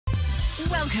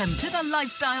Welcome to the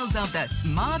lifestyles of the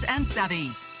smart and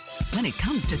savvy. When it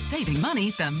comes to saving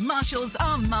money, the Marshalls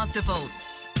are masterful.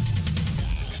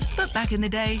 But back in the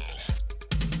day,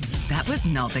 that was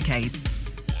not the case.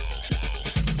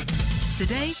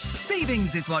 Today,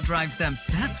 savings is what drives them.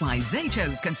 That's why they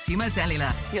chose Consumer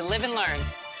Cellular. You live and learn.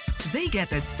 They get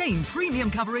the same premium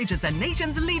coverage as the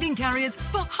nation's leading carriers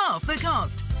for half the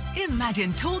cost.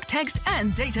 Imagine talk, text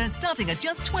and data starting at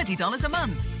just $20 a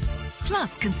month.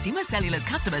 Plus, Consumer Cellular's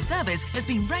customer service has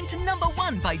been ranked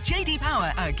 #1 by JD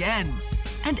Power again.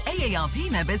 And AARP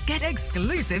members get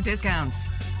exclusive discounts.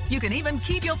 You can even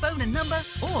keep your phone and number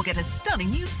or get a stunning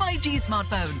new 5G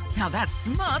smartphone. Now that's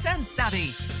smart and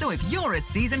savvy. So if you're a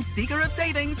seasoned seeker of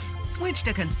savings, switch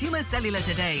to Consumer Cellular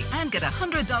today and get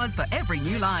 $100 for every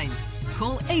new line.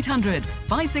 Call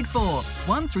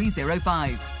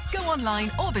 800-564-1305. Go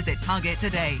online or visit Target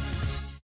today.